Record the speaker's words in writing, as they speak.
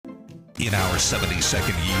In our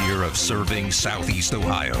 72nd year of serving Southeast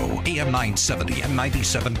Ohio, AM 970 and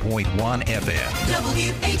 97.1 FM.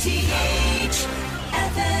 WATH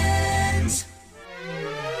Athens.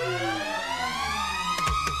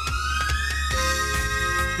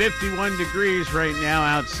 "51 degrees right now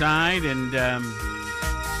outside, and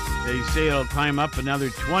they say it'll climb up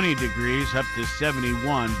another 20 degrees, up to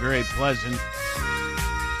 71. Very pleasant.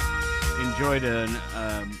 Enjoyed a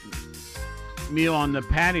meal on the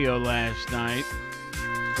patio last night,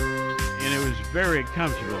 and it was very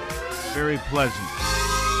comfortable, very pleasant.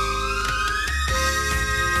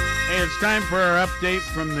 Hey, it's time for our update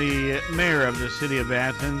from the mayor of the city of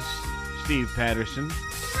Athens, Steve Patterson.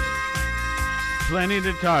 Plenty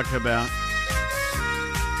to talk about.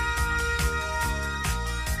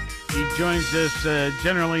 He joins us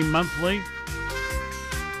generally monthly,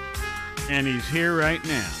 and he's here right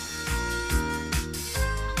now.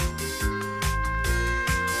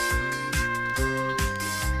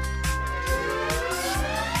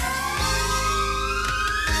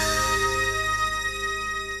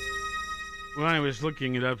 Well, I was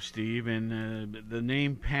looking it up, Steve, and the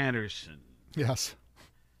name Patterson. Yes.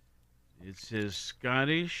 It says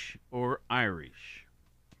Scottish or Irish.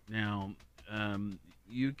 Now,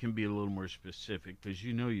 you can be a little more specific because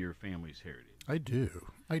you know your family's heritage. I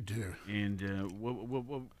do. And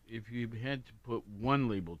what, if you had to put one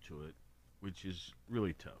label to it, which is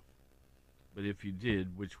really tough, but if you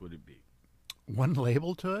did, which would it be? One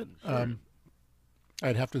label to it? Sure.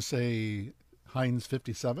 I'd have to say Heinz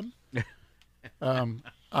 57.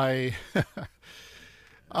 I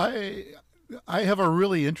have a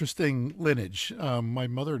really interesting lineage. My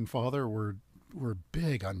mother and father were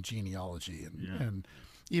big on genealogy and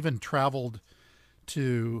even traveled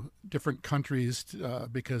to different countries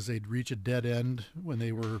because they'd reach a dead end when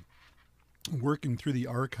they were working through the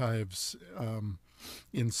archives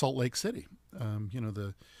in Salt Lake City.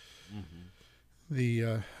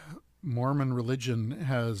 The Mormon religion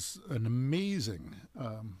has an amazing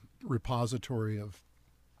repository of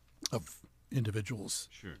individuals'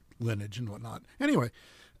 lineage and whatnot. Anyway,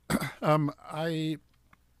 I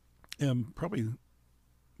am probably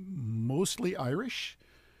mostly Irish,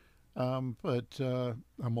 but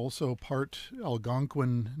I'm also part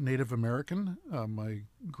Algonquin Native American. My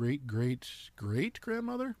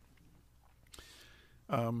great-great-great-grandmother,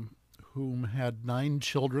 whom had 9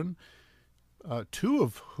 children, 2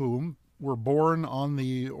 of whom were born on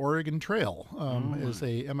the Oregon Trail as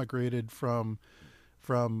they emigrated from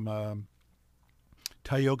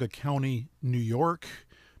Tioga County, New York,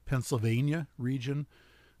 Pennsylvania region,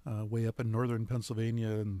 way up in northern Pennsylvania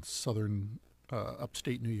and southern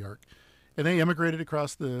upstate New York. And they emigrated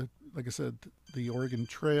across the Oregon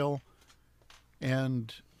Trail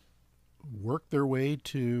and worked their way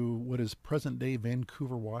to what is present-day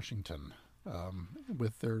Vancouver, Washington,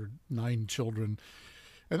 with their 9 children.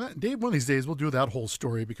 And Dave, one of these days, we'll do that whole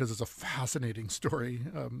story because it's a fascinating story.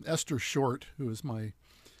 Esther Short, who is my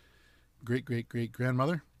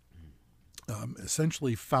great-great-great-grandmother,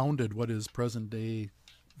 essentially founded what is present-day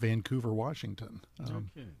Vancouver, Washington. No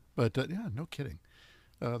kidding. But, no kidding.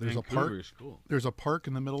 There's Vancouver's cool. There's a park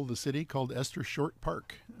in the middle of the city called Esther Short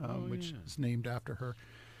Park, which is named after her.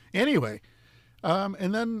 Anyway,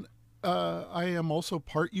 and then I am also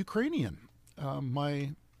part Ukrainian.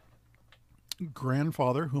 My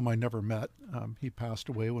grandfather, whom I never met, he passed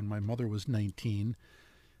away when my mother was 19,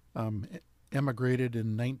 emigrated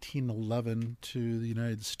in 1911 to the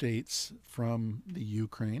United States from the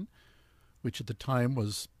Ukraine, which at the time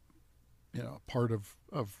was, part of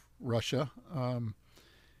Russia.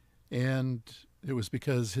 And it was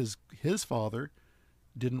because his father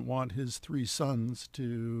didn't want his 3 sons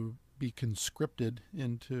to be conscripted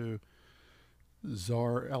into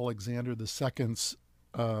Tsar Alexander II's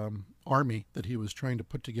army that he was trying to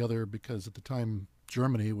put together, because at the time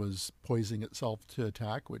Germany was poising itself to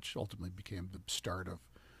attack, which ultimately became the start of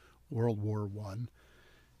World War I,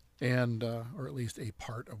 and or at least a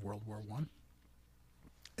part of World War I.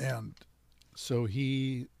 And so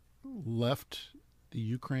he left the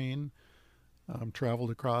Ukraine,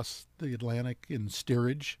 traveled across the Atlantic in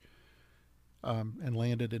steerage, and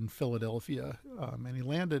landed in Philadelphia. And he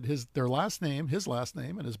landed his last name,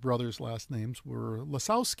 and his brother's last names were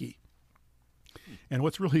Lasowski. And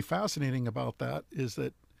what's really fascinating about that is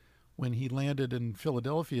that when he landed in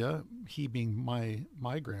Philadelphia, he being my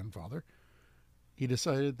grandfather, he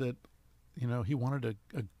decided that, he wanted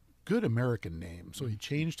a good American name. So he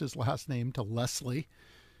changed his last name to Leslie,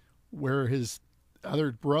 where his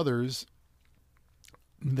other brothers,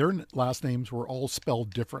 their last names were all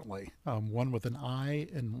spelled differently. One with an I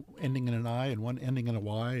and ending in an I, and one ending in a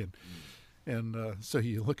Y. And so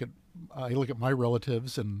I look at my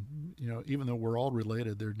relatives, and even though we're all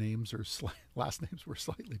related, their names are last names were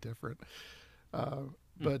slightly different.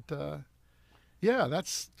 But yeah,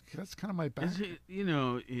 that's kind of my background.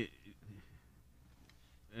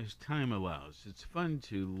 As time allows, it's fun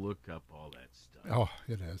to look up all that stuff. Oh,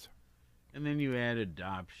 it is. And then you add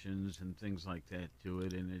adoptions and things like that to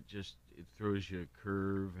it, and it throws you a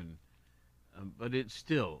curve. And but it's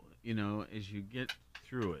still, as you get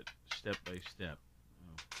through it step by step.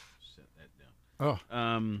 Set that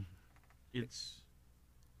down. It's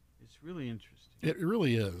really interesting. It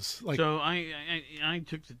really is. So I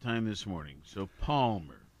took the time this morning. So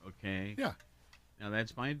Palmer, okay. Yeah. Now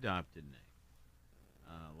that's my adopted name.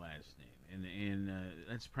 Last name, and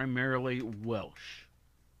that's primarily Welsh,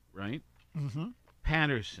 right? Mm-hmm.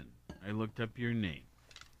 Patterson, I looked up your name,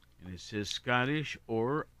 and it says Scottish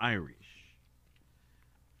or Irish.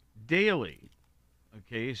 Daly,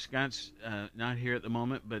 okay, Scott's not here at the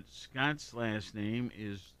moment, but Scott's last name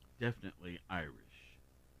is definitely Irish.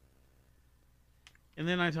 And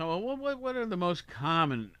then I thought, well, what are the most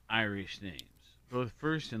common Irish names, both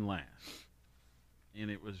first and last? And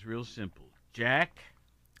it was real simple. Jack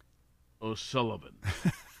O'Sullivan.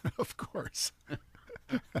 Of course.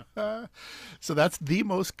 So that's the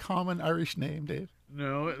most common Irish name, Dave?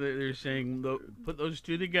 No, they're saying put those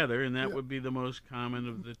two together, and that would be the most common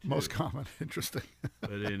of the two. Most common. Interesting.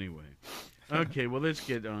 But anyway. Okay, well, let's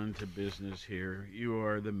get on to business here. You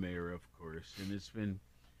are the mayor, of course, and it's been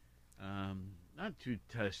not too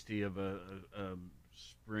testy of a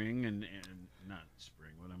spring and not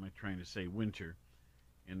spring. What am I trying to say? Winter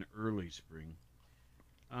and early spring.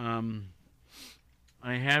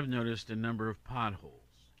 I have noticed a number of potholes,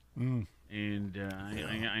 and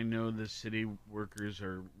I know the city workers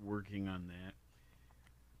are working on that.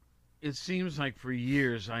 It seems like for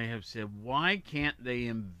years I have said, why can't they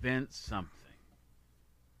invent something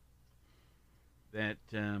that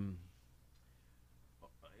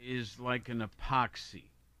is like an epoxy,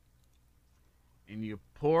 and you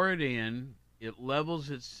pour it in, it levels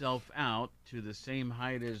itself out to the same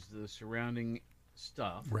height as the surrounding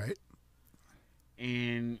stuff. Right.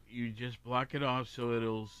 And you just block it off so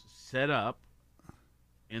it'll set up,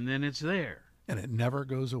 and then it's there. And it never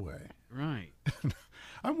goes away. Right.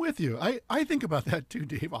 I'm with you. I think about that too,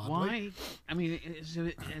 Dave, oddly. Why? I mean, is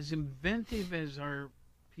it as inventive as our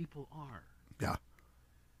people are? Yeah.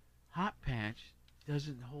 Hot patch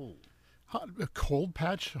doesn't hold. A cold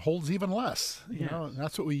patch holds even less. You Yes. know, and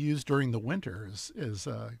that's what we use during the winter is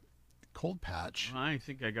cold patch. Well, I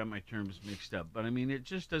think I got my terms mixed up, but I mean, it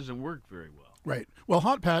just doesn't work very well. Right. Well,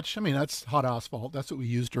 hot patch, I mean, that's hot asphalt. That's what we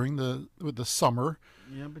use during the summer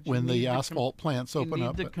Yeah, but you when need the asphalt plants you open need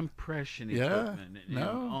up. the But compression Yeah, equipment and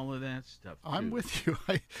no. all of that stuff. I'm too. with you.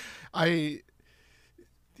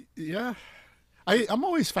 I'm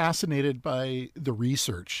always fascinated by the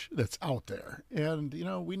research that's out there. And,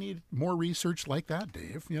 we need more research like that,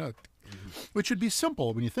 Dave, which would be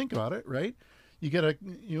simple when you think about it, right? You get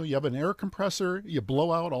you have an air compressor, you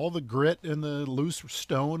blow out all the grit and the loose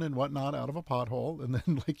stone and whatnot out of a pothole. And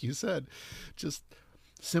then, like you said, just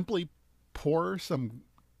simply pour some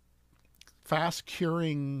fast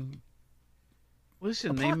curing.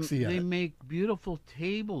 Listen, epoxy they at it. make beautiful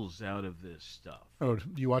tables out of this stuff. Oh,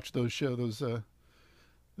 do you watch those those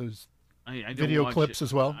I don't video watch clips it.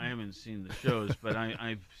 as well? I haven't seen the shows, but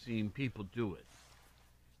I've seen people do it.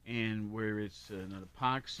 And where it's an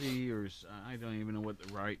epoxy or I don't even know what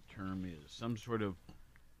the right term is, some sort of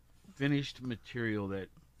finished material that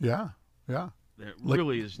Yeah.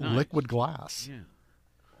 really is nice. Liquid glass. Yeah.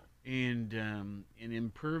 And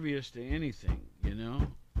impervious to anything,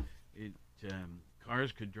 It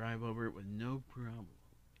cars could drive over it with no problem.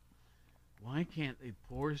 Why can't they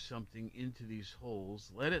pour something into these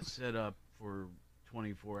holes, let it set up for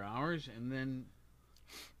 24 hours, and then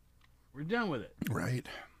we're done with it? Right.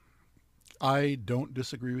 I don't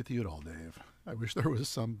disagree with you at all, Dave. I wish there was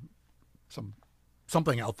something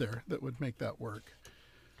out there that would make that work.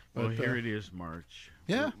 Well, But, here it is, March.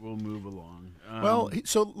 Yeah. We'll move along.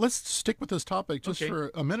 So let's stick with this topic just Okay. for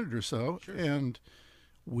a minute or so. Sure. And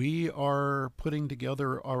we are putting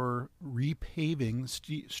together our repaving,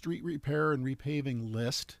 street repair and repaving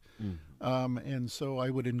list. And so I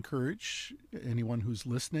would encourage anyone who's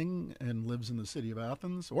listening and lives in the city of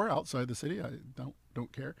Athens or outside the city, I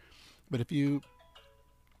don't care. But if you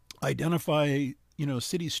identify,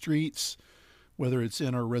 city streets, whether it's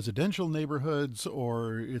in our residential neighborhoods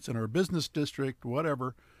or it's in our business district,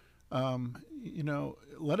 whatever,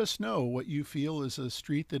 let us know what you feel is a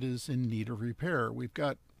street that is in need of repair. We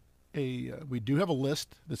do have a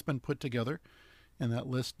list that's been put together, and that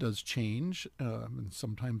list does change and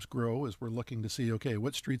sometimes grow as we're looking to see, okay,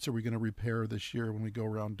 what streets are we going to repair this year when we go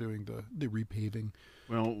around doing the repaving?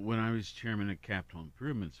 Well, when I was chairman of capital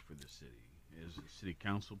improvements for the city, as a city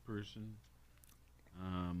council person,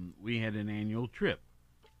 we had an annual trip,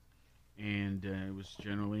 and it was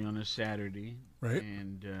generally on a Saturday. Right.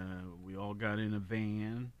 And we all got in a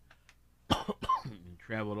van and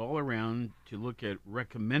traveled all around to look at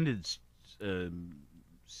recommended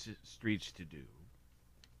streets to do.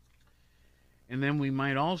 And then we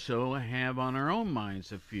might also have on our own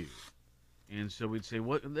minds a few. And so we'd say,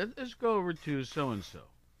 let's go over to so-and-so.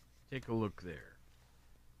 Take a look there.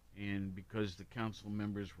 And because the council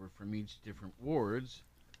members were from each different wards,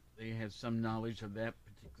 they had some knowledge of that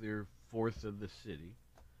particular fourth of the city.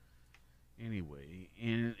 Anyway,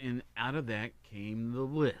 and out of that came the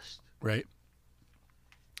list. Right.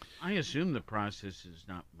 I assume the process is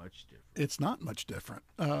not much different. It's not much different.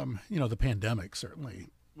 The pandemic certainly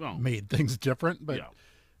Well, made things different, but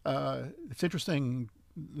yeah. it's interesting.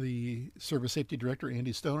 The service safety director,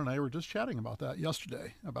 Andy Stone, and I were just chatting about that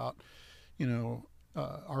yesterday about,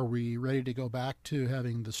 are we ready to go back to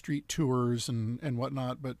having the street tours and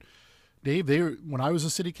whatnot? But Dave, when I was a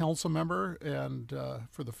city council member and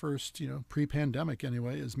for the first, pre-pandemic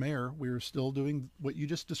anyway, as mayor, we were still doing what you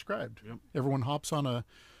just described. Yep. Everyone hops on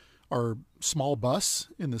our small bus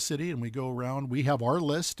in the city and we go around. We have our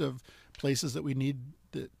list of places that we need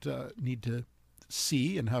to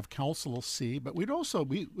see and have council see, but we'd also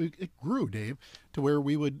it grew, Dave, to where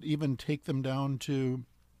we would even take them down to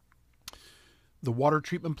the water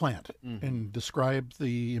treatment plant and describe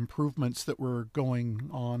the improvements that were going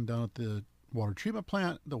on down at the water treatment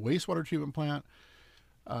plant, the wastewater treatment plant.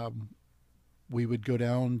 We would go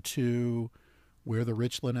down to where the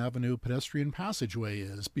Richland Avenue pedestrian passageway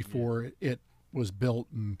is before it was built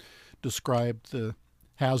and describe the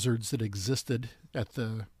hazards that existed at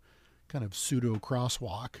the kind of pseudo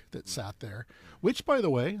crosswalk that sat there, which, by the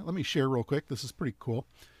way, let me share real quick. This is pretty cool.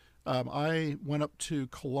 I went up to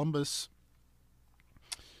Columbus.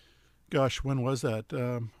 Gosh, when was that?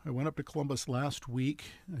 I went up to Columbus last week.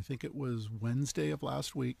 I think it was Thursday of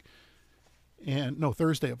last week, and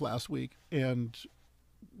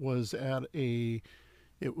was at it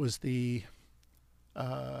was the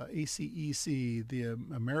ACEC, the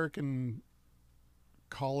American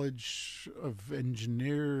College of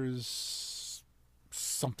Engineers,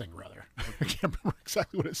 something or other. I can't remember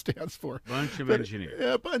exactly what it stands for. Engineers.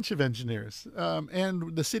 Yeah, a bunch of engineers.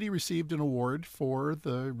 And the city received an award for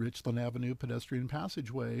the Richland Avenue pedestrian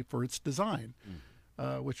passageway for its design,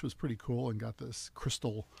 which was pretty cool, and got this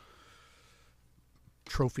crystal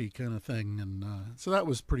trophy kind of thing. And so that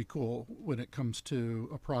was pretty cool when it comes to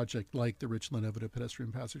a project like the Richland Avenue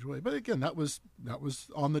pedestrian passageway. But again, that was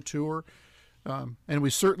on the tour. And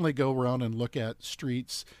we certainly go around and look at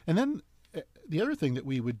streets. And then the other thing that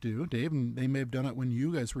we would do, Dave, and they may have done it when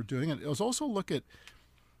you guys were doing it, was also look at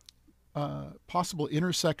possible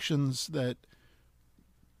intersections that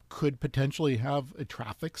could potentially have a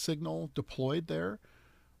traffic signal deployed there.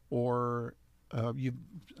 Or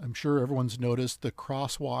I'm sure everyone's noticed the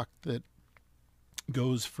crosswalk that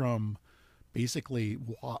goes from basically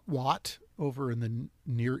Watt over in the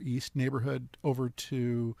Near East neighborhood over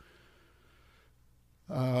to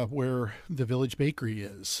where the Village Bakery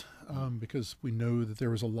is, because we know that there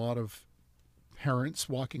was a lot of parents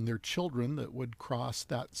walking their children that would cross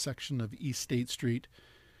that section of East State Street,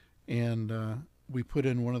 and we put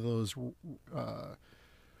in one of those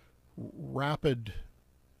rapid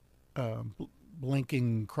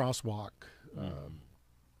blinking crosswalk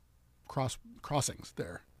crossings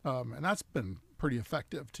there, and that's been pretty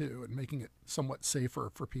effective too, in making it somewhat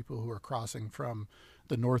safer for people who are crossing from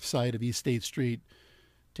the north side of East State Street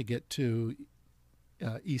to get to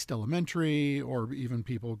East Elementary, or even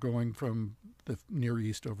people going from the Near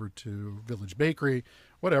East over to Village Bakery,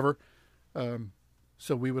 whatever.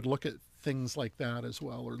 So we would look at things like that as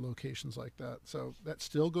well, or locations like that. So that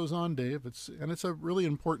still goes on, Dave. It's a really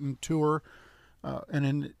important tour,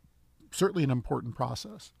 and certainly an important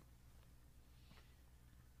process.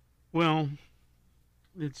 Well,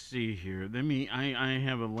 let's see here. I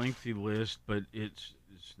have a lengthy list, but it's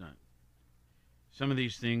not. Some of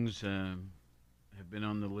these things have been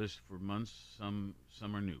on the list for months. Some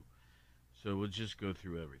are new. So we'll just go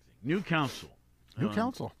through everything. New council.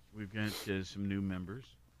 Council. We've got some new members.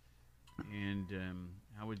 And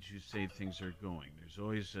how would you say things are going? There's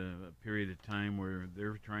always a period of time where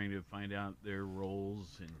they're trying to find out their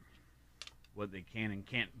roles and what they can and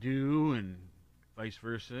can't do, and vice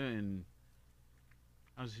versa. And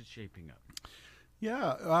how's it shaping up?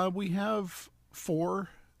 Yeah, we have 4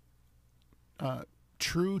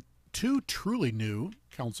 true two truly new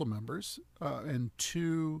council members and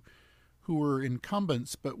two who were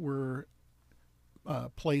incumbents but were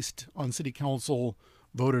placed on city council,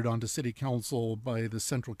 voted onto city council by the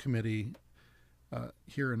Central Committee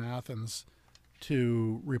here in Athens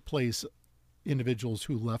to replace individuals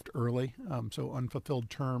who left early, so unfulfilled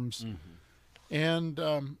terms. And,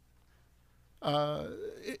 I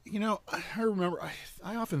remember,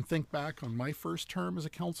 I often think back on my first term as a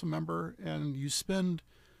council member, and you spend,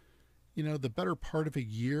 the better part of a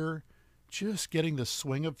year just getting the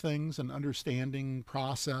swing of things and understanding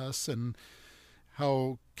process and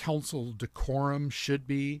how council decorum should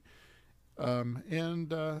be.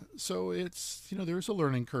 So it's, there's a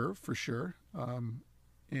learning curve for sure.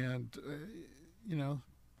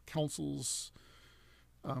 Council's,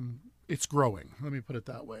 it's growing, let me put it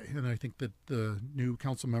that way. And I think that the new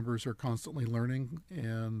council members are constantly learning,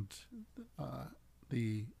 and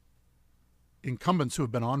the incumbents who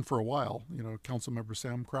have been on for a while, Council Member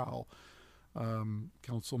Sam Crowell,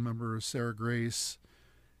 Council Member Sarah Grace,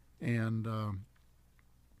 and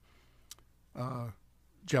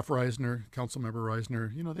Jeff Reisner, Council Member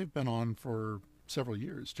Reisner, they've been on for several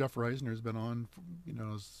years. Jeff Reisner has been on,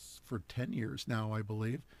 for 10 years now, I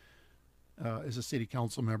believe, as a city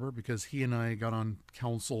council member, because he and I got on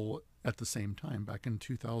council at the same time. Back in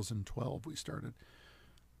 2012, we started.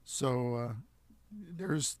 So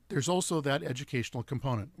there's also that educational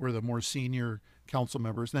component where the more senior council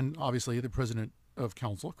members, then obviously the president of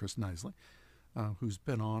council, Chris Nisley, who's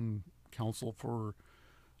been on council for,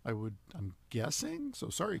 I'm guessing, so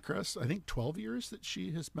sorry, Chris, I think 12 years that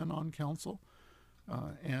she has been on council,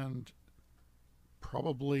 and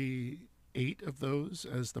probably 8 of those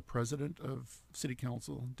as the president of city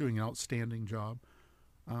council, doing an outstanding job.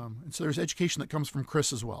 And so there's education that comes from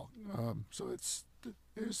Chris as well. So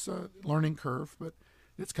there's a learning curve, but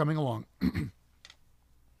it's coming along.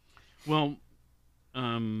 Well,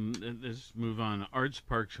 let's move on. Arts,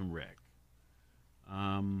 Parks, and Rec.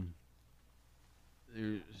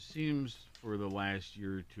 There seems for the last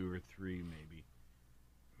year or 2 or 3 maybe,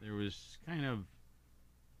 there was kind of,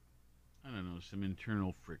 some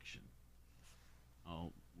internal friction.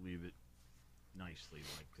 I'll leave it nicely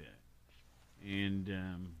like that. And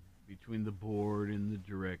between the board and the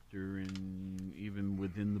director, and even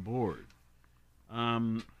within the board.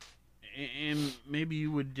 And maybe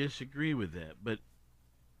you would disagree with that, but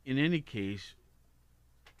in any case,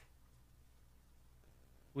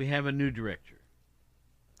 we have a new director.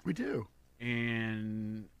 We do.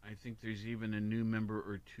 And I think there's even a new member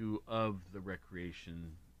or 2 of the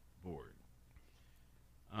recreation board.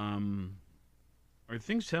 Are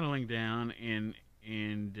things settling down, and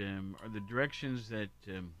are the directions that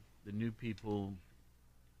the new people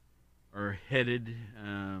are headed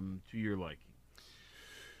to your liking?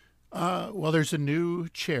 Well, there's a new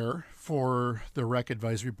chair for the Rec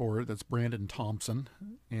Advisory Board. That's Brandon Thompson.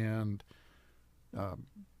 And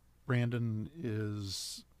Brandon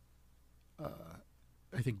is,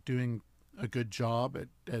 I think, doing a good job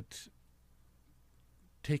at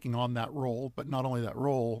taking on that role, but not only that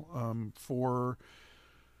role, for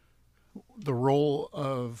the role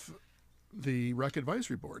of the Rec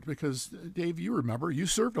Advisory Board. Because, Dave, you remember, you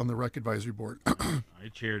served on the Rec Advisory Board. I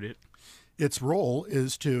chaired it. Its role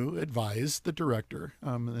is to advise the director,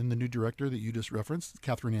 and the new director that you just referenced,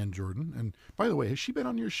 Catherine Ann Jordan. And by the way, has she been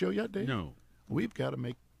on your show yet, Dave? No. We've got to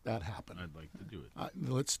make that happen. I'd like to do it.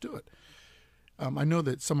 Let's do it. I know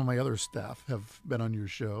that some of my other staff have been on your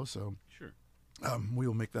show, so Sure. We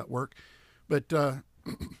will make that work. But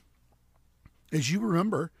as you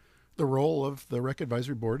remember, the role of the Rec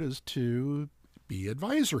Advisory Board is to be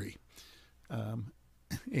advisory.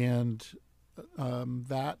 And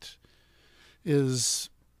that is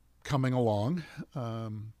coming along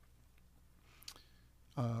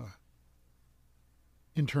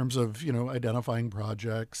in terms of, identifying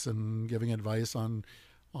projects and giving advice on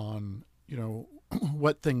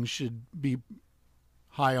what things should be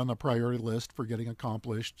high on the priority list for getting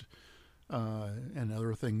accomplished, and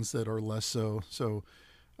other things that are less so. So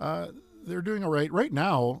they're doing all right. Right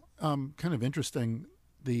now, kind of interesting,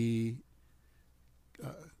 I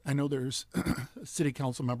know there's a city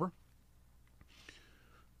council member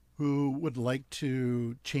who would like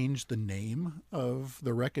to change the name of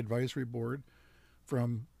the Rec Advisory Board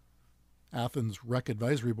from Athens Rec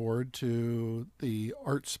Advisory Board to the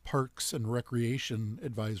Arts, Parks, and Recreation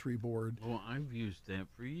Advisory Board. Well, I've used that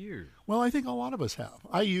for years. Well, I think a lot of us have.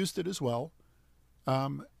 I used it as well.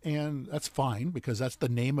 And that's fine because that's the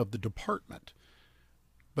name of the department.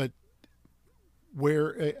 But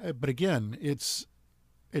again, it's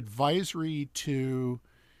advisory to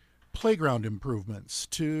playground improvements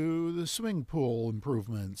to the swimming pool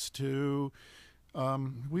improvements to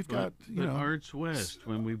we've got But Arts West,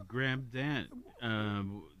 when we grabbed that,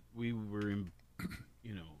 we were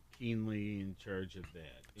keenly in charge of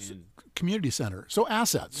that. And community center. So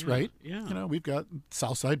assets, Yeah, right? yeah. We've got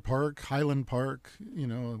Southside Park, Highland Park,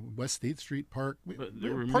 West State Street Park. But There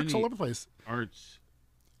there are were parks all many- over the place. arts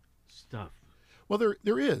stuff. Well,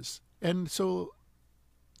 there is. And so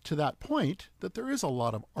to that point, that there is a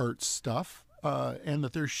lot of art stuff, and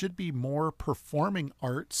that there should be more performing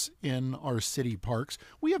arts in our city parks.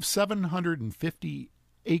 We have 750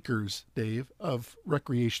 acres, Dave, of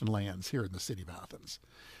recreation lands here in the city of Athens.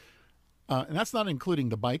 And that's not including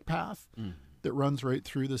the bike path that runs right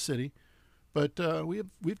through the city. But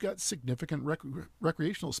we've got significant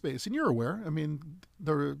recreational space. And you're aware, I mean,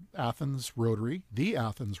 the Athens Rotary,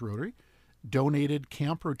 donated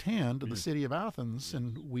Camp Rotan to the city of Athens,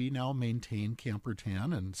 and we now maintain Camp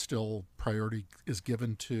Rotan, and still priority is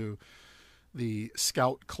given to the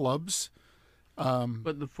scout clubs.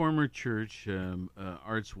 But the former church,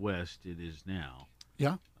 Arts West, it is now.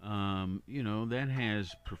 Yeah, That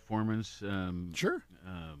has performance sure,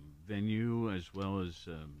 venue as well as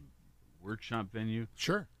workshop venue.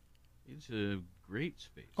 sure. It's a great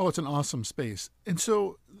space. Oh, it's an awesome space. And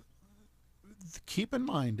so keep in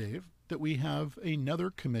mind, Dave, that we have another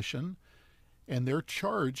commission, and their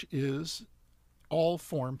charge is all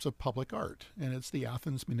forms of public art, and it's the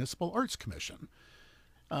Athens Municipal Arts Commission.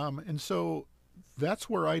 And so that's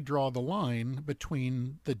where I draw the line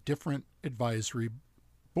between the different advisory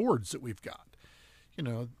boards that we've got.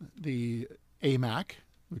 The AMAC,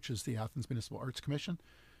 which is the Athens Municipal Arts Commission,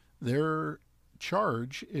 their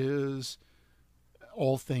charge is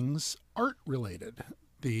all things art related.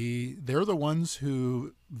 They're the ones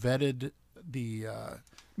who vetted the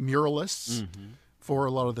muralists for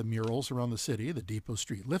a lot of the murals around the city, the Depot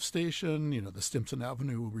Street lift station, the Stimson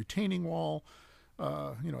Avenue retaining wall.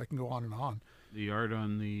 I can go on and on. The art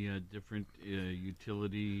on the different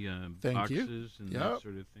utility Thank you. boxes and Yep. that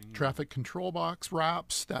sort of thing. Traffic control box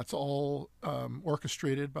wraps, that's all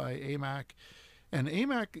orchestrated by AMAC. And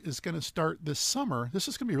AMAC is going to start this summer. This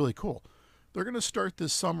is going to be really cool. They're going to start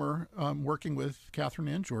this summer working with Catherine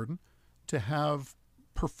Ann Jordan to have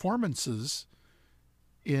performances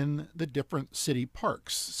in the different city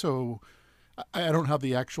parks. So I don't have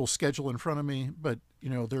the actual schedule in front of me, but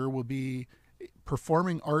there will be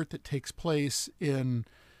performing art that takes place in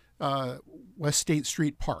West State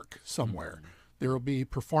Street Park somewhere. There will be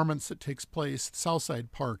performance that takes place at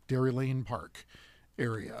Southside Park, Dairy Lane Park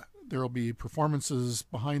area. There will be performances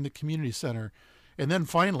behind the community center. And then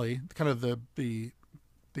finally, kind of the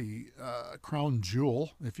crown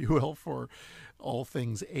jewel, if you will, for all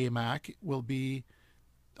things AMAC will be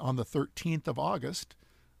on the 13th of August,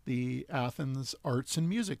 the Athens Arts and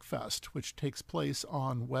Music Fest, which takes place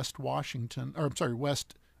on West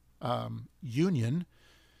Union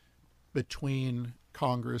between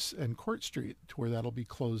Congress and Court Street, to where that'll be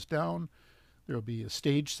closed down. There will be a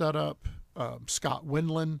stage set up. Scott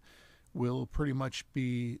Windland will pretty much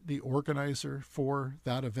be the organizer for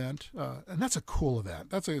that event. And that's a cool event.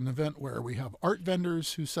 That's an event where we have art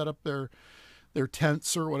vendors who set up their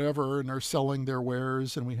tents or whatever and are selling their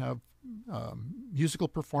wares, and we have musical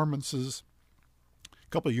performances. A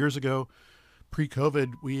couple of years ago,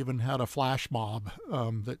 pre-COVID, we even had a flash mob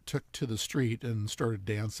that took to the street and started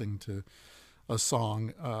dancing to a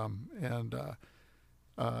song.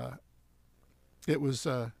 It was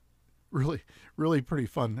really, really pretty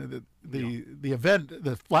fun. The event,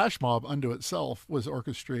 the flash mob unto itself, was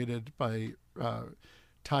orchestrated by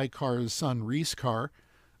Ty Carr's son, Reese Carr.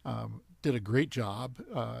 Did a great job,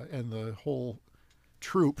 and the whole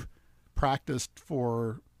troupe practiced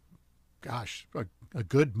for, a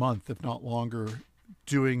good month, if not longer,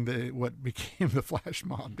 doing what became the flash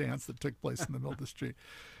mob dance that took place in the middle of the street.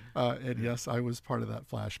 And yes, I was part of that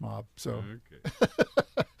flash mob. So, Okay.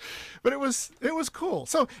 but it was cool.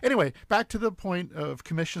 So anyway, back to the point of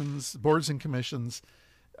commissions, boards and commissions.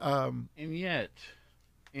 And yet,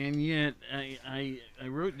 I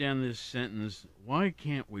wrote down this sentence: why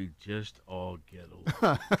can't we just all get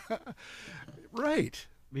along? Right.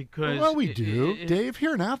 Because Well, we do, Dave.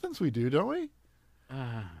 Here in Athens, we do, don't we?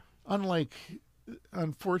 Unlike,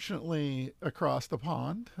 unfortunately, across the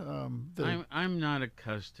pond. I'm not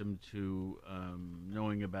accustomed to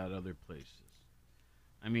knowing about other places.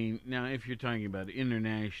 I mean, now if you're talking about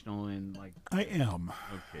international and like, I am.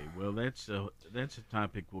 okay, well that's a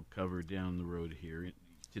topic we'll cover down the road here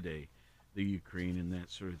today, the Ukraine and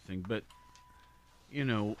that sort of thing. But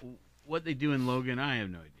what they do in Logan, I have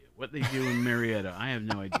no idea. What they do in Marietta, I have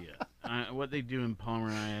no idea. What they do in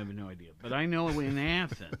Palmer, I have no idea. But I know in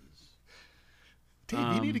Athens,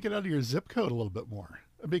 Dave, you need to get out of your zip code a little bit more,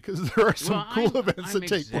 because there are some Well, cool I'm- events I'm that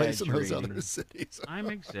take place in those exaggerating. other cities. I'm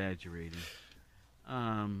exaggerating.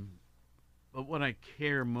 But what I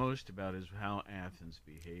care most about is how Athens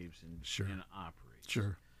behaves and, Sure. and operates.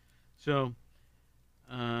 Sure. So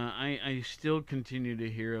I still continue to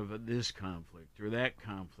hear of this conflict or that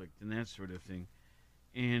conflict and that sort of thing.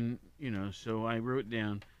 And, so I wrote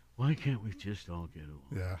down, why can't we just all get along?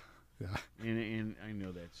 Yeah. Yeah. And I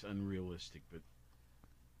know that's unrealistic, but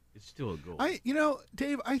it's still a goal.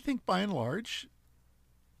 Dave, I think by and large,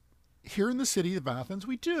 here in the city of Athens,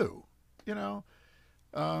 we do.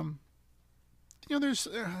 There's,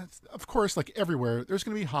 of course, like everywhere, there's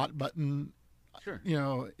going to be hot button, Sure.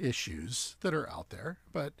 issues that are out there.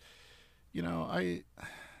 But,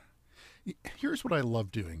 here's what I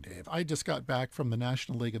love doing, Dave. I just got back from the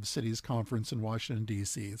National League of Cities conference in Washington,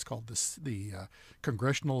 D.C. It's called the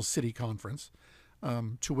Congressional City Conference,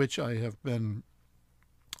 to which I have been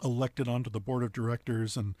elected onto the board of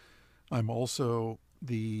directors, and I'm also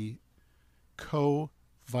the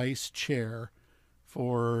co-vice chair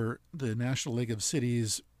for the National League of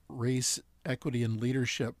Cities Race, Equity, and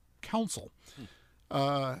Leadership Council,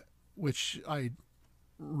 which I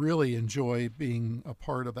really enjoy being a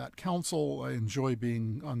part of that council. I enjoy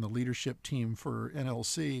being on the leadership team for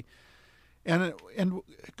NLC, and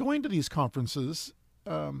going to these conferences.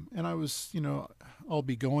 And I was, I'll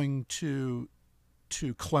be going to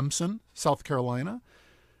Clemson, South Carolina.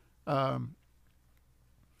 I'll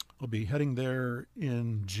be heading there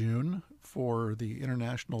in June for the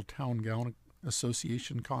International Town Gown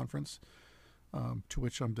Association Conference, to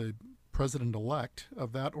which I'm the president-elect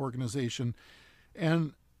of that organization.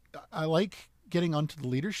 And I like getting onto the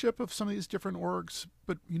leadership of some of these different orgs.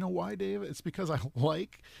 But you know why, Dave? It's because I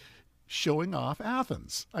like showing off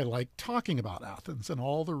Athens. I like talking about Athens and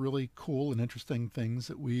all the really cool and interesting things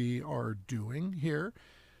that we are doing here.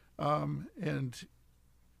 And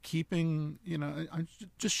keeping, I'm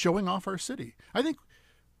just showing off our city. I think,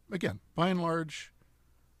 again, by and large,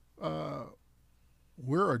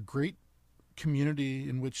 we're a great community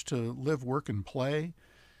in which to live, work, and play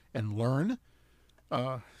and learn.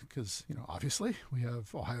 Because, obviously we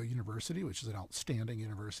have Ohio University, which is an outstanding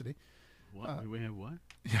university. What? We have what?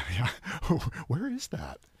 Yeah. Where is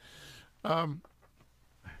that?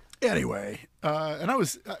 Anyway, and I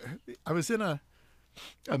was in a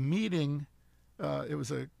meeting. It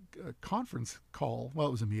was a conference call. Well,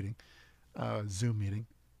 it was a meeting, Zoom meeting,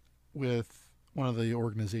 with one of the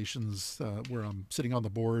organizations where I'm sitting on the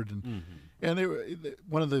board, and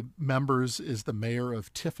one of the members is the mayor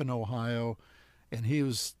of Tiffin, Ohio, and he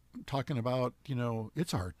was talking about,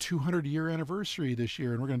 it's our 200-year anniversary this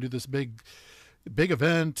year, and we're going to do this big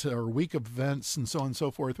event or week of events and so on and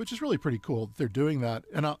so forth, which is really pretty cool that they're doing that.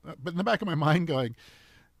 And but in the back of my mind going,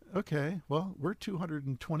 okay, well, we're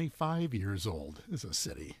 225 years old as a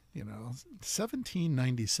city,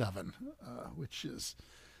 1797, which is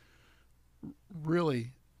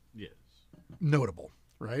really Yes. notable,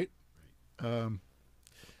 right?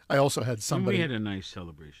 I also had somebody. And we had a nice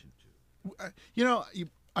celebration, too.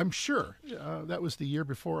 I'm sure that was the year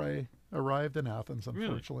before I arrived in Athens,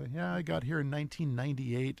 unfortunately. Really? Yeah, I got here in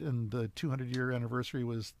 1998, and the 200-year anniversary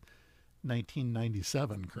was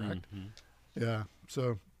 1997, correct? Mm-hmm. Yeah,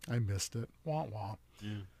 so I missed it. Wah, wah.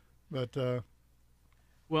 Yeah. But,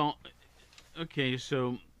 Well, okay,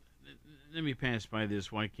 so let me pass by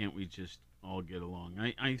this. Why can't we just all get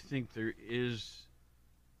along? I think there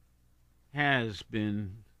has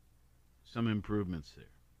been some improvements there.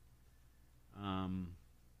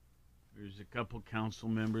 There's a couple council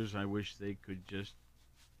members. I wish they could just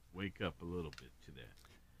wake up a little bit to that.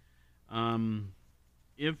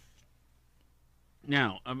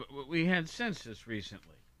 We had census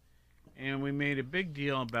recently, and we made a big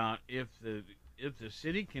deal about if the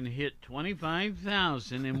city can hit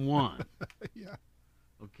 25,001. yeah.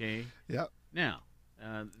 Okay. Yeah. Now,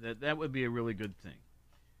 that would be a really good thing.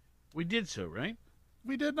 We did so, right?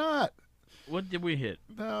 We did not. What did we hit?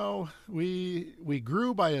 No, we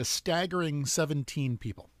grew by a staggering 17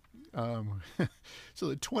 people. So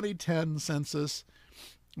the 2010 census,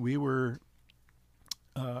 we were,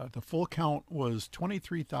 the full count was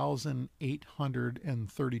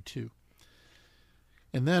 23,832.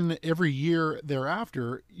 And then every year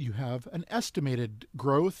thereafter, you have an estimated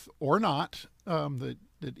growth or not that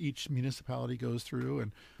each municipality goes through.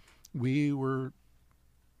 And we were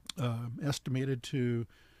estimated to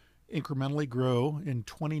incrementally grow. In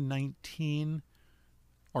 2019,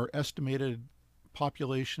 our estimated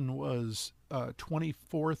population was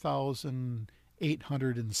 24,800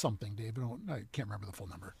 800 and something, Dave. I can't remember the full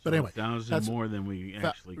number. But So anyway, 1,000 more than we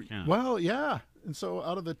actually count. well, yeah. And so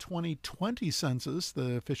out of the 2020 census,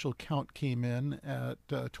 the official count came in at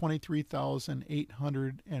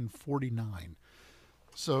 23,849.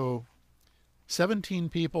 So 17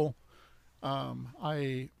 people.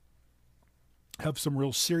 I have some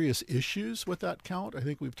real serious issues with that count. I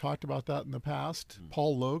think we've talked about that in the past.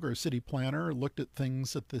 Paul Logue, our city planner, looked at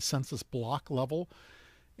things at the census block level.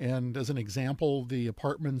 And as an example, the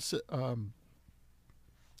apartments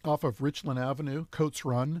off of Richland Avenue, Coates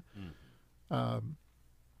Run, or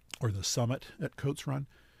the Summit at Coates Run,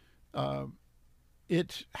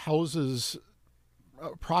 it houses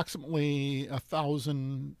approximately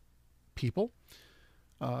 1,000 people.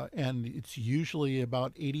 And it's usually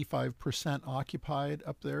about 85% occupied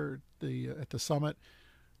up there at the Summit.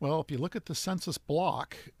 Well, if you look at the census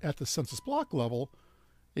block, at the census block level,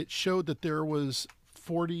 it showed that there was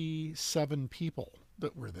 47 people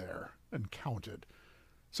that were there and counted.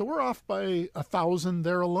 So we're off by 1,000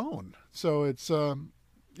 there alone. So it's, I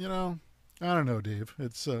don't know, Dave.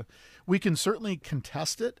 It's we can certainly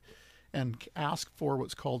contest it and ask for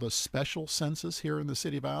what's called a special census here in the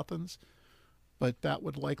city of Athens. But that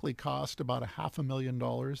would likely cost about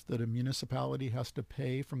 $500,000 that a municipality has to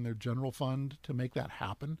pay from their general fund to make that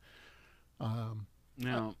happen.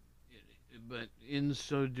 Now, but in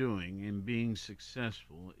so doing, in being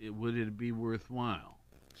successful, would it be worthwhile?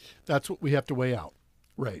 That's what we have to weigh out.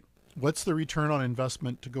 Right. What's the return on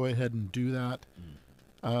investment to go ahead and do that?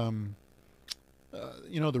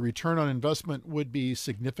 The return on investment would be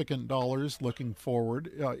significant dollars looking forward.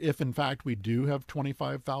 If, in fact, we do have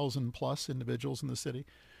 25,000 plus individuals in the city,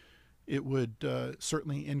 it would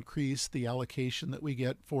certainly increase the allocation that we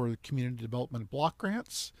get for community development block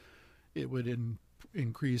grants. It would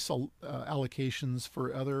increase allocations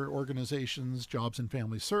for other organizations, Jobs and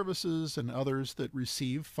Family Services, and others that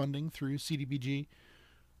receive funding through CDBG.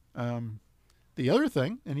 The other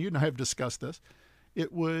thing, and you and I have discussed this,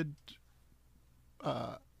 it would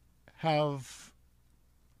have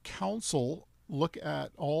council look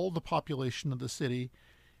at all the population of the city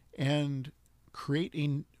and create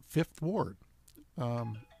a fifth ward.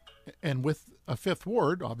 And with a fifth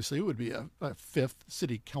ward, obviously, it would be a fifth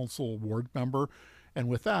city council ward member. And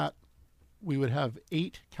with that, we would have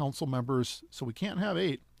 8 council members. So we can't have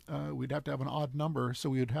 8. We'd have to have an odd number. So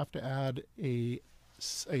we would have to add a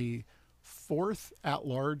fourth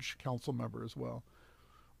at-large council member as well.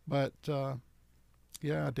 But,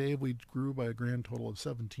 yeah, Dave, we grew by a grand total of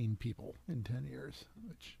 17 people in 10 years,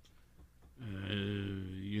 which...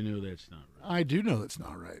 that's not right. I do know that's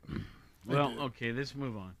not right. Well, okay, let's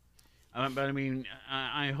move on. But I mean,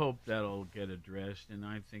 I hope that'll get addressed, and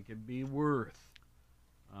I think it'd be worth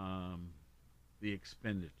the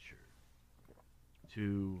expenditure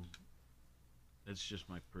that's just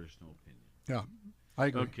my personal opinion. Yeah, I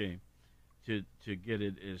agree. Okay, to get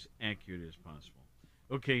it as accurate as possible.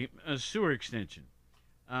 Okay, a sewer extension.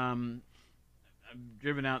 I've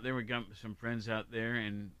driven out there. We got some friends out there,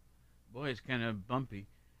 and boy, it's kind of bumpy.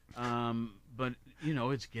 But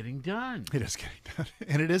it's getting done. It is getting done,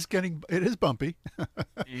 and it is bumpy.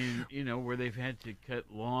 And where they've had to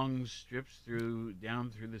cut long strips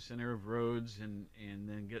down through the center of roads, and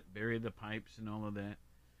then bury the pipes and all of that.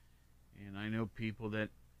 And I know people that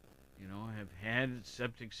have had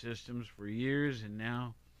septic systems for years, and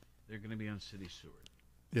now they're going to be on city sewer.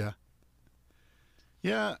 Yeah.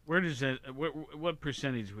 Yeah. Where does that? What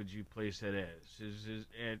percentage would you place that as? Is it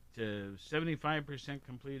at 75%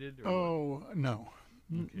 completed? Or what? No.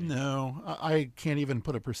 Okay. No, I can't even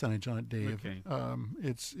put a percentage on it, Dave. Okay.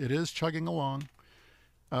 It is chugging along.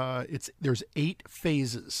 There's 8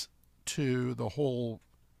 phases to the whole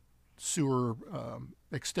sewer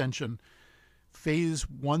extension. Phase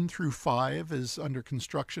 1 through 5 is under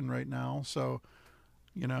construction right now, so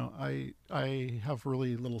I have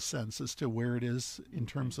really little sense as to where it is in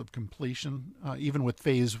terms of completion. Even with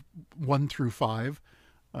phase 1 through 5,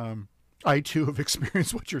 I too have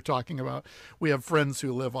experienced what you're talking about. We have friends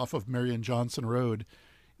who live off of Marion Johnson Road,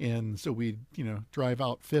 and so we drive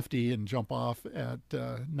out 50 and jump off at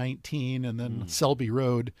 19, and then Selby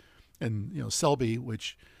Road, and Selby,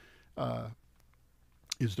 which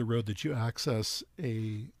is the road that you access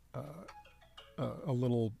a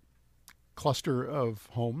little cluster of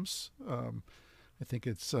homes. I think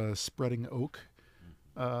it's Spreading Oak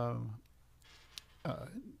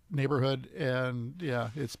neighborhood, and yeah,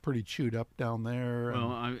 it's pretty chewed up down there.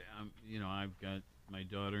 Well, I've got my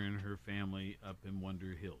daughter and her family up in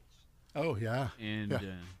Wonder Hills. Oh yeah, and yeah.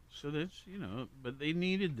 So that's but they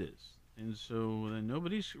needed this, and so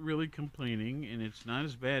nobody's really complaining, and it's not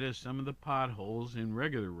as bad as some of the potholes in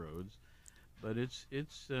regular roads. but it's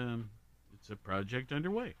a project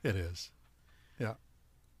underway. It is. Yeah.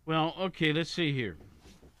 Well, okay, let's see here.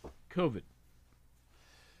 COVID.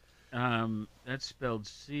 That's spelled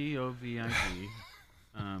COVID.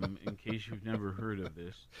 In case you've never heard of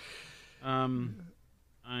this. I'm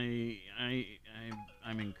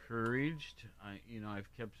encouraged. I've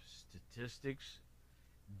kept statistics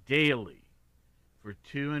daily for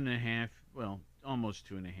almost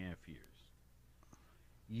 2.5 years.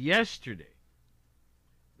 Yesterday,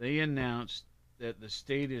 they announced that the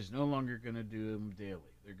state is no longer going to do them daily.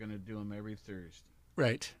 They're going to do them every Thursday.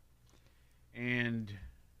 Right. And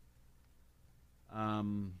I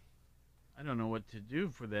don't know what to do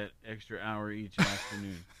for that extra hour each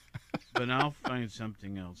afternoon, but I'll find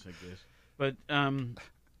something else, I guess. But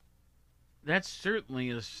that's certainly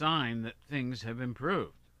a sign that things have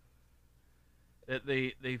improved. That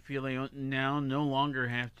they feel they now no longer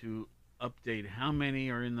have to update how many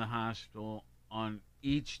are in the hospital on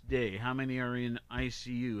each day, how many are in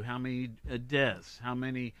ICU, how many deaths, how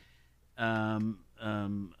many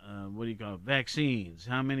vaccines,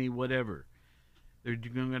 how many whatever. They're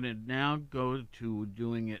going to now go to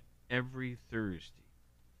doing it every Thursday.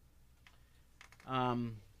 I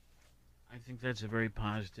think that's a very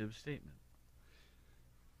positive statement.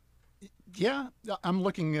 Yeah, I'm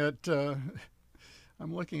looking at the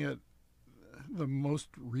most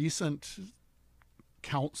recent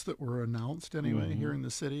counts that were announced anyway here in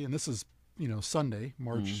the city, and this is Sunday,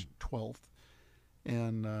 March 12th,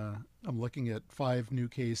 and I'm looking at 5 new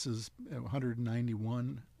cases,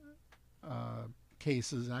 191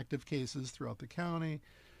 active cases throughout the county.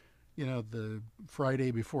 The Friday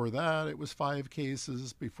before that it was 5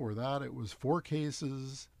 cases. Before that it was 4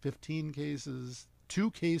 cases, 15 cases, 2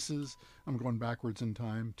 cases. I'm going backwards in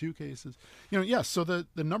time. 2 cases. Yes. So the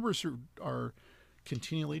numbers are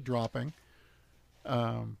continually dropping.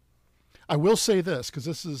 I will say this, because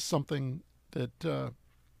this is something that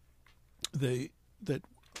that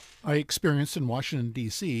I experienced in Washington,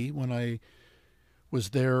 D.C. when I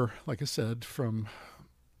was there, like I said, from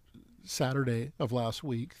Saturday of last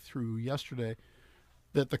week through yesterday,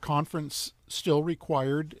 that the conference still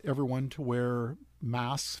required everyone to wear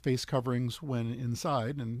masks, face coverings when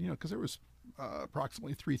inside. And, because there was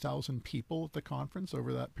approximately 3,000 people at the conference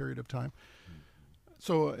over that period of time.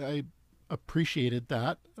 So I appreciated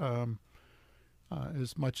that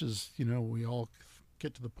as much as, we all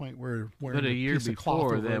get to the point where wearing but a year piece of cloth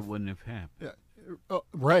before over that wouldn't have happened.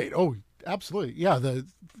 Right. Oh, absolutely. Yeah. The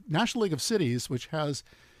National League of Cities, which has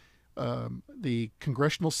the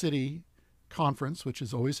Congressional City Conference, which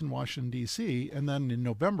is always in Washington, D.C., and then in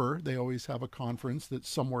November, they always have a conference that's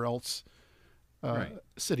somewhere else,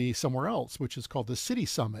 city somewhere else, which is called the City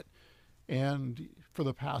Summit. And for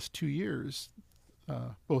the past 2 years,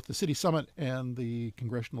 both the City Summit and the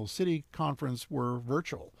Congressional City Conference were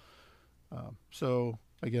virtual. So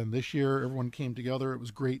again, this year, everyone came together. It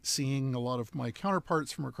was great seeing a lot of my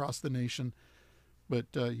counterparts from across the nation, but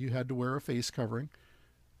you had to wear a face covering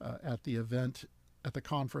at the event, at the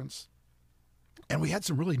conference. And we had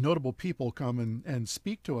some really notable people come and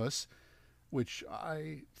speak to us, which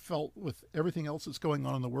I felt, with everything else that's going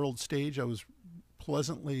on the world stage, I was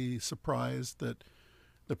pleasantly surprised that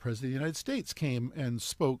the President of the United States came and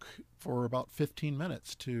spoke for about 15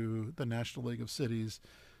 minutes to the National League of Cities.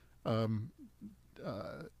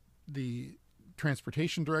 The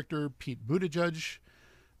Transportation Director, Pete Buttigieg,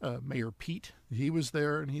 Mayor Pete, he was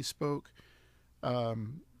there and he spoke.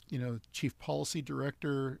 Chief Policy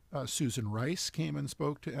Director Susan Rice came and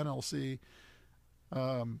spoke to NLC.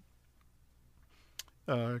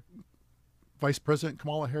 Vice President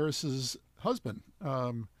Kamala Harris's husband,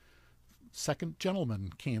 second gentleman,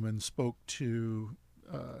 came and spoke to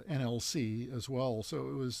NLC as well. So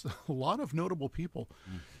it was a lot of notable people.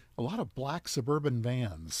 A lot of black suburban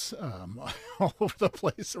vans all over the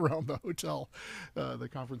place around the hotel, the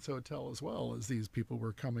conference hotel, as well, as these people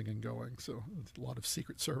were coming and going. So it's a lot of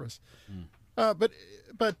Secret Service. But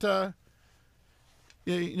the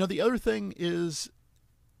other thing is,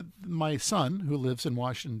 my son, who lives in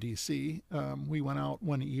Washington, D.C., we went out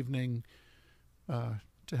one evening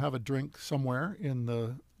to have a drink somewhere in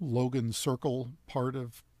the Logan Circle part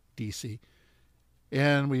of D.C.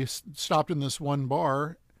 And we stopped in this one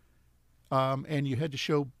bar. And you had to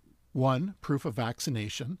show, proof of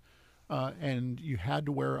vaccination, and you had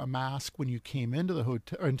to wear a mask when you came into the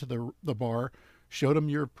hotel, into the bar. Showed them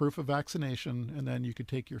your proof of vaccination, and then you could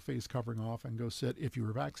take your face covering off and go sit if you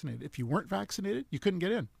were vaccinated. If you weren't vaccinated, you couldn't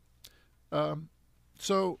get in.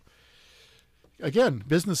 So, again,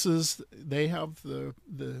 businesses, they have the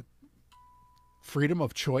freedom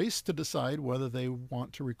of choice to decide whether they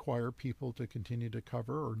want to require people to continue to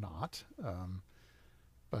cover or not.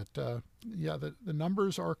 But yeah, the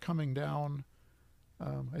numbers are coming down.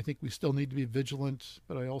 I think we still need to be vigilant,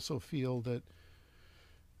 but I also feel that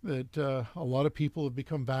a lot of people have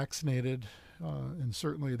become vaccinated, and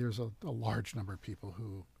certainly there's a large number of people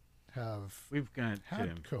who have We've got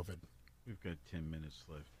had COVID. We've got 10 minutes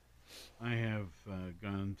left. I have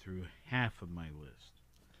gone through half of my list.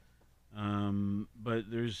 But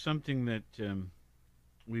there's something that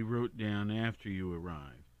we wrote down after you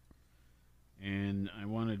arrived, and I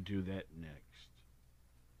want to do that next.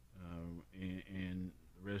 And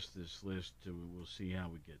the rest of this list we'll see how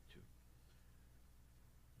we get to.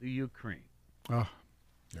 The Ukraine. Oh,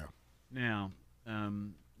 yeah. Now,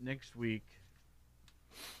 next week,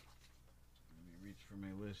 let me reach for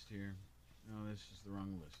my list here. No, this is the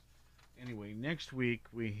wrong list. Anyway, next week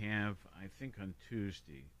we have, I think on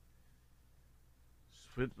Tuesday,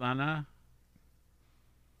 Svetlana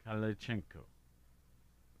Kalachenko.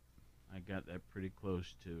 I got that pretty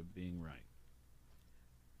close to being right.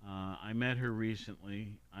 I met her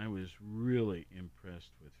recently. I was really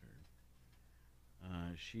impressed with her.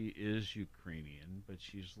 She is Ukrainian, but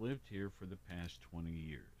she's lived here for the past 20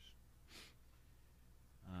 years.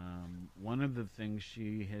 One of the things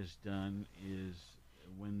she has done is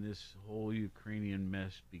when this whole Ukrainian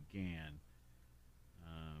mess began,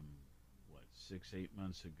 6-8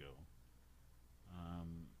 months ago,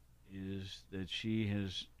 is that she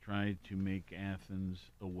has tried to make Athens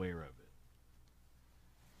aware of it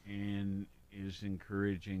and is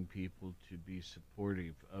encouraging people to be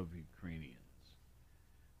supportive of Ukrainians.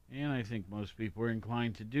 And I think most people are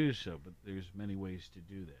inclined to do so, but there's many ways to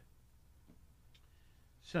do that.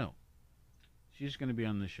 So, she's going to be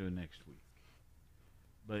on the show next week.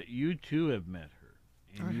 But you too have met her,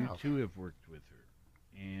 and you too have worked with her.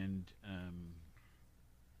 And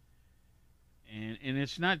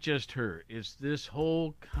it's not just her, it's this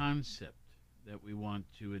whole concept that we want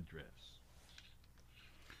to address.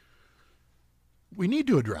 We need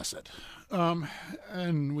to address it.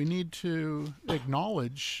 And we need to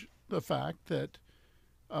acknowledge the fact that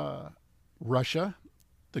Russia,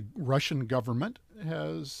 the Russian government,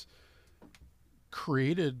 has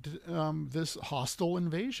created this hostile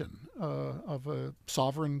invasion of a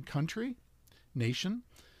sovereign country, nation.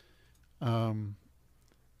 And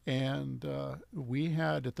we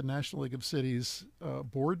had at the National League of Cities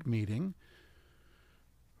board meeting,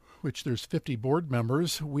 which there's 50 board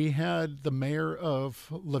members, we had the mayor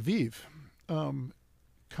of Lviv come,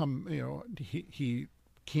 he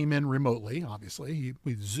came in remotely, obviously.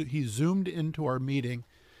 He zoomed into our meeting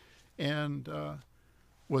and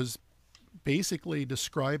was basically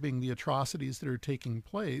describing the atrocities that are taking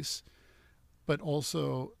place, but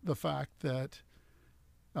also the fact that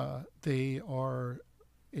they are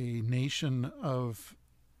a nation of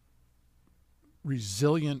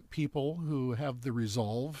resilient people who have the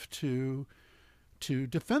resolve to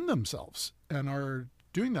defend themselves and are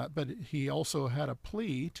doing that. But he also had a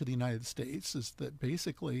plea to the United States, is that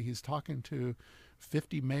basically he's talking to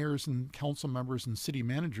 50 mayors and council members and city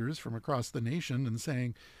managers from across the nation and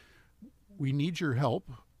saying, we need your help.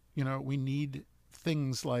 We need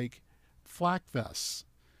things like flak vests.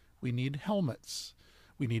 We need helmets.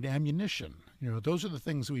 We need ammunition. Those are the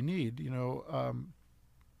things we need.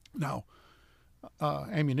 Now,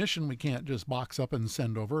 ammunition we can't just box up and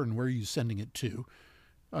send over, and where are you sending it to?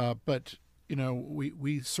 But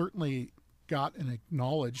we certainly got and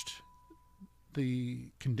acknowledged the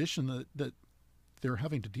condition that they're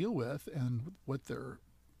having to deal with and what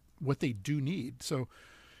they do need. So,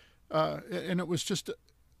 and it was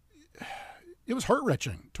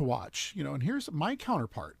heart-wrenching to watch. And here's my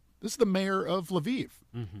counterpart. This is the mayor of Lviv.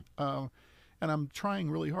 Mm-hmm. And I'm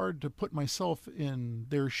trying really hard to put myself in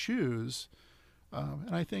their shoes.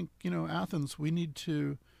 And I think, Athens, we need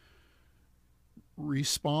to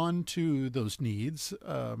respond to those needs.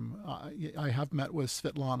 I have met with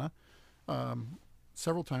Svetlana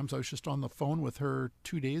several times. I was just on the phone with her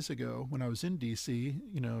 2 days ago when I was in D.C.,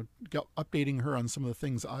 updating her on some of the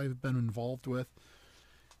things I've been involved with.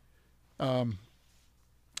 And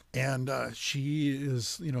she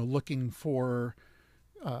is, looking for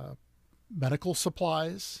medical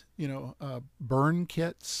supplies, burn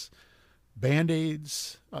kits,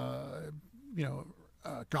 Band-Aids,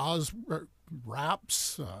 gauze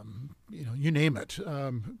wraps, you name it,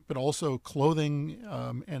 but also clothing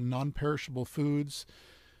and non-perishable foods,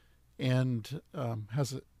 and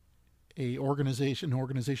has an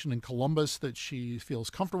organization in Columbus that she feels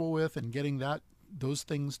comfortable with, and getting those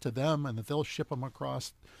things to them, and that they'll ship them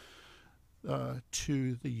across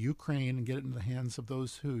to the Ukraine and get it in the hands of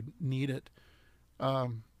those who need it. I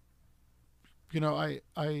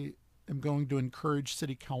am going to encourage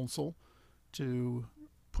City Council to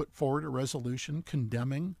put forward a resolution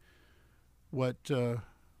condemning what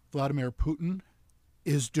Vladimir Putin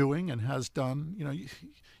is doing and has done.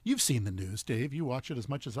 You've seen the news, Dave. You watch it as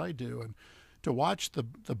much as I do, and to watch the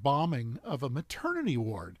bombing of a maternity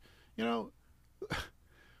ward, who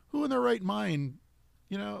in their right mind,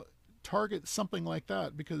 target something like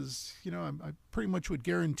that? Because I pretty much would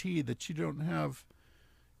guarantee that you don't have,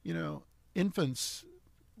 infants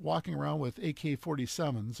walking around with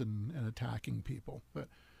AK-47s and attacking people. But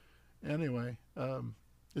anyway,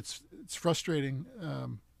 it's frustrating.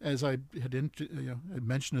 As I had had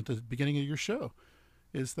mentioned at the beginning of your show,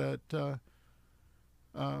 is that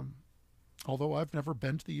although I've never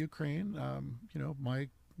been to the Ukraine, my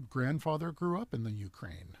grandfather grew up in the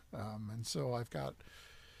Ukraine, and so I've got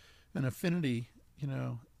an affinity,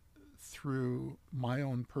 through my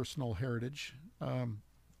own personal heritage.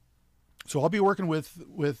 So I'll be working with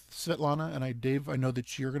Svetlana, and Dave, I know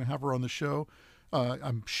that you're going to have her on the show.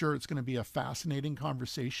 I'm sure it's going to be a fascinating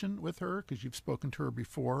conversation with her because you've spoken to her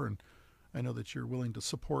before, and I know that you're willing to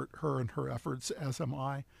support her and her efforts, as am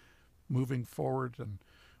I, moving forward. And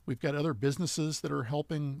we've got other businesses that are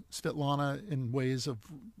helping Svetlana in ways of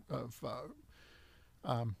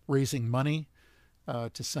raising money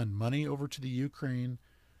to send money over to the Ukraine.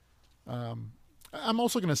 I'm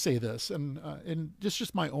also going to say this, and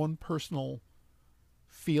just my own personal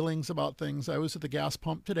feelings about things. I was at the gas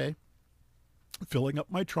pump today, filling up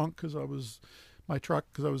my truck because I was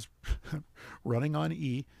running on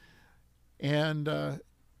E, and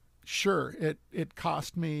sure, it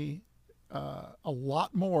cost me a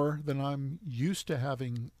lot more than I'm used to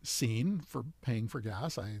having seen for paying for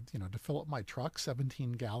gas. To fill up my truck,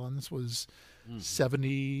 17 gallons was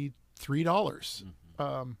 $73.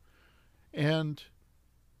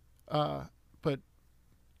 But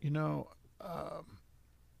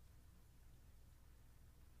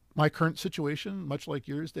my current situation, much like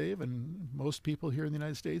yours, Dave, and most people here in the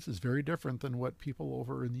United States, is very different than what people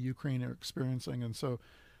over in the Ukraine are experiencing. And so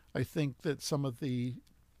I think that some of the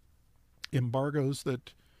embargoes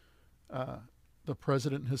that the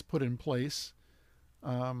president has put in place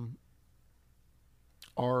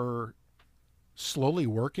are slowly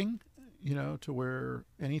working, to where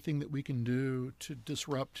anything that we can do to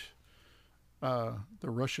disrupt the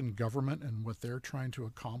Russian government and what they're trying to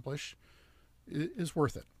accomplish is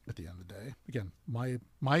worth it at the end of the day. Again,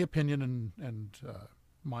 my opinion and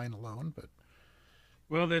mine alone, but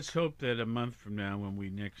Well, let's hope that a month from now, when we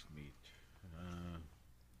next meet,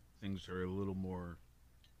 things are a little more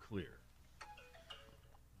clear.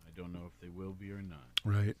 I don't know if they will be or not.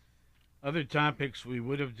 right. Other topics we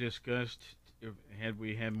would have discussed had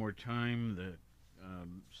we had more time. The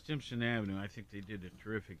Stimson Avenue, I think they did a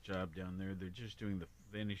terrific job down there. They're just doing the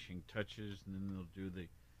finishing touches, and then they'll do the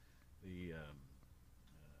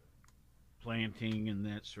planting and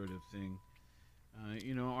that sort of thing.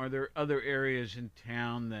 Are there other areas in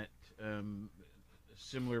town that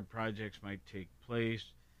similar projects might take place?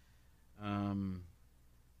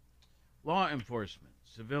 Law enforcement,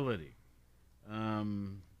 civility.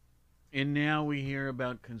 And now we hear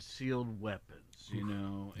about concealed weapons,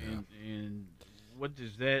 and what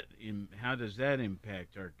does that, how does that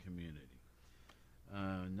impact our community?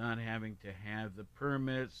 Not having to have the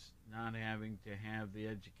permits, not having to have the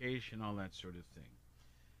education, all that sort of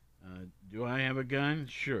thing. Do I have a gun?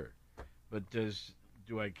 Sure. But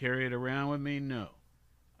do I carry it around with me? No.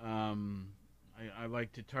 I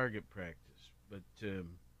like to target practice, but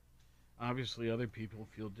obviously other people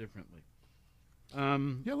feel differently.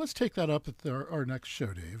 Yeah, let's take that up at our next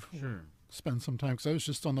show, Dave. Sure. We'll spend some time, because I was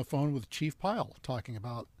just on the phone with Chief Pyle talking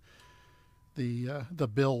about the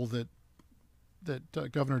bill that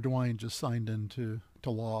Governor DeWine just signed into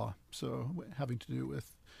law. So having to do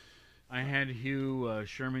with. I had Hugh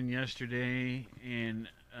Sherman yesterday, and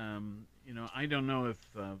I don't know if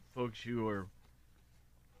folks,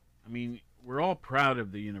 we're all proud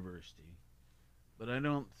of the university, but I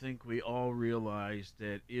don't think we all realize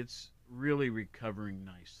that it's really recovering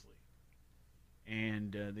nicely.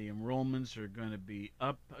 And the enrollments are going to be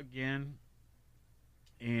up again.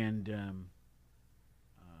 And,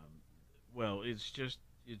 well,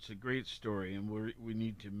 it's a great story, and we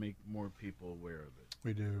need to make more people aware of it.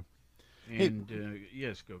 We do. And,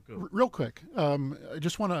 yes, go. Real quick, I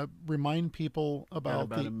just want to remind people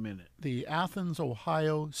about a minute. The Athens,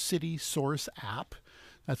 Ohio City Source app.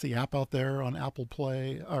 That's the app out there on Apple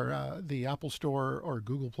Play or the Apple Store or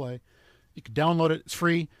Google Play. You can download it. It's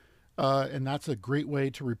free, and that's a great way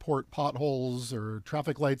to report potholes or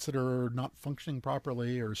traffic lights that are not functioning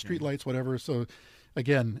properly or street lights, whatever. So,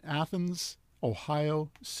 again, Athens, Ohio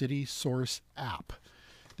City Source app.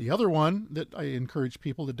 The other one that I encourage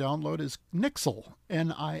people to download is Nixle,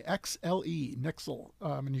 Nixle, Nixle.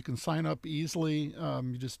 And you can sign up easily.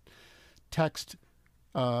 You just text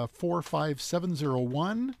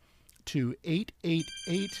 45701 to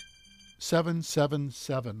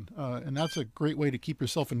 888777. And that's a great way to keep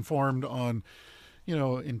yourself informed on,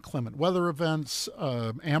 inclement weather events,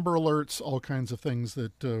 Amber Alerts, all kinds of things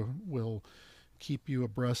that will keep you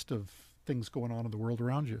abreast of things going on in the world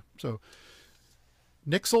around you. So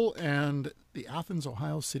Nixle and the Athens,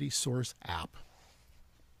 Ohio City Source app.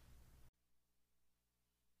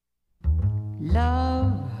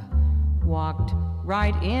 Love walked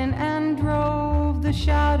right in and drove the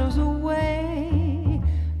shadows away.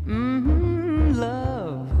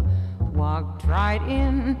 Love walked right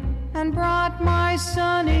in and brought my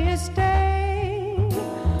sunniest day.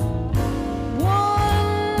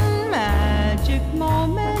 One magic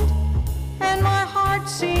moment, and my heart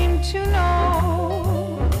seemed to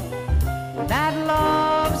know that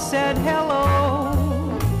love said hello,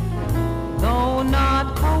 though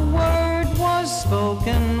not a word was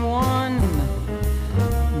spoken. One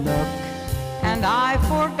look and I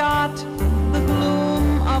forgot